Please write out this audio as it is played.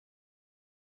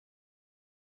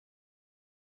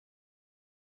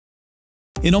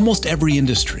In almost every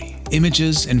industry,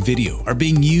 images and video are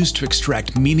being used to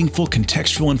extract meaningful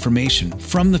contextual information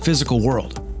from the physical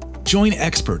world. Join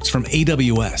experts from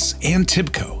AWS and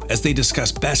TIBCO as they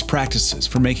discuss best practices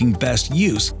for making best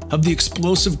use of the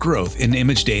explosive growth in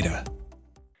image data.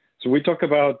 So we talk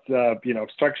about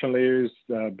abstraction layers,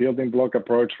 building block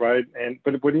approach, right?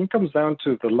 But when it comes down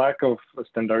to the lack of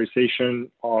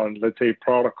standardization on, let's say,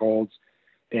 protocols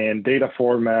and data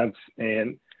formats,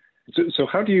 and so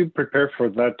how do you prepare for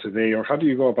that today, or how do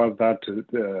you go about that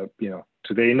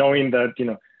today, knowing that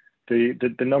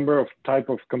the number of type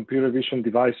of computer vision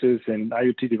devices and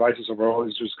IoT devices overall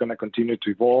is just going to continue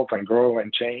to evolve and grow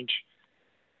and change?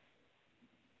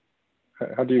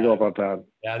 How do you go about that?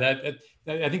 Yeah,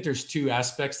 I think there's two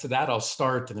aspects to that. I'll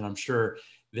start, and then I'm sure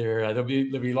there'll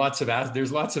be lots of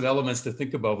elements to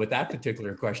think about with that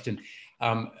particular question.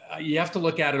 You have to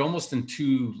look at it almost in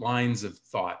two lines of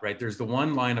thought, right? There's the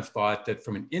one line of thought that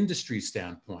from an industry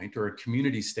standpoint or a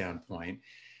community standpoint,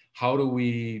 how do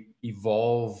we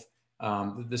evolve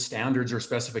the standards or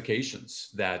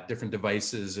specifications that different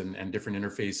devices and different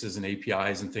interfaces and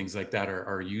APIs and things like that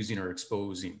are using or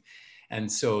exposing? And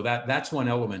so that's one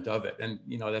element of it. And,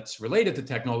 that's related to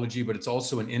technology, but it's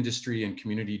also an industry and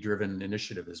community driven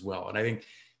initiative as well. And I think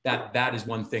that is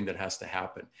one thing that has to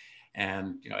happen.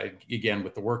 And, again,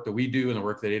 with the work that we do and the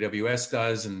work that AWS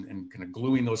does and kind of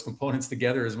gluing those components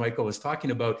together, as Michael was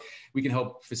talking about, we can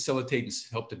help facilitate and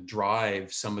help to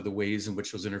drive some of the ways in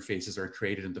which those interfaces are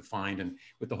created and defined, and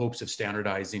with the hopes of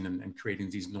standardizing and creating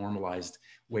these normalized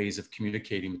ways of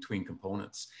communicating between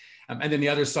components. And then the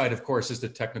other side, of course, is the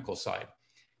technical side.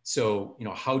 So,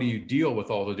 how do you deal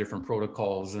with all the different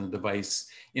protocols and device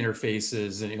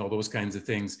interfaces and, those kinds of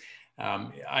things?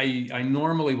 I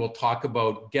normally will talk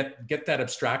about get that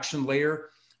abstraction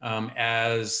layer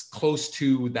as close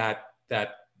to that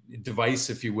device,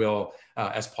 if you will,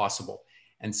 as possible.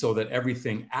 And so that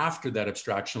everything after that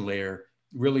abstraction layer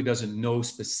really doesn't know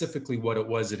specifically what it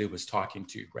was that it was talking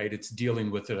to, right? It's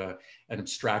dealing with an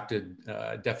abstracted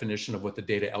definition of what the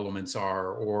data elements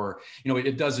are, or,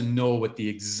 it doesn't know what the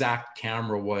exact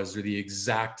camera was or the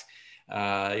exact,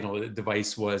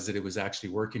 device was that it was actually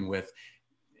working with.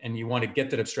 And you want to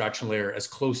get that abstraction layer as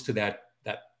close to that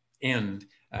end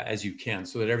as you can,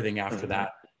 so that everything after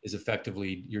that is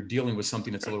effectively, you're dealing with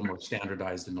something that's a little more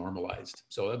standardized and normalized.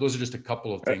 So those are just a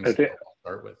couple of things to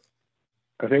start with.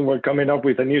 I think we're coming up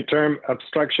with a new term,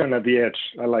 abstraction at the edge.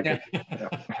 I like it. Yeah.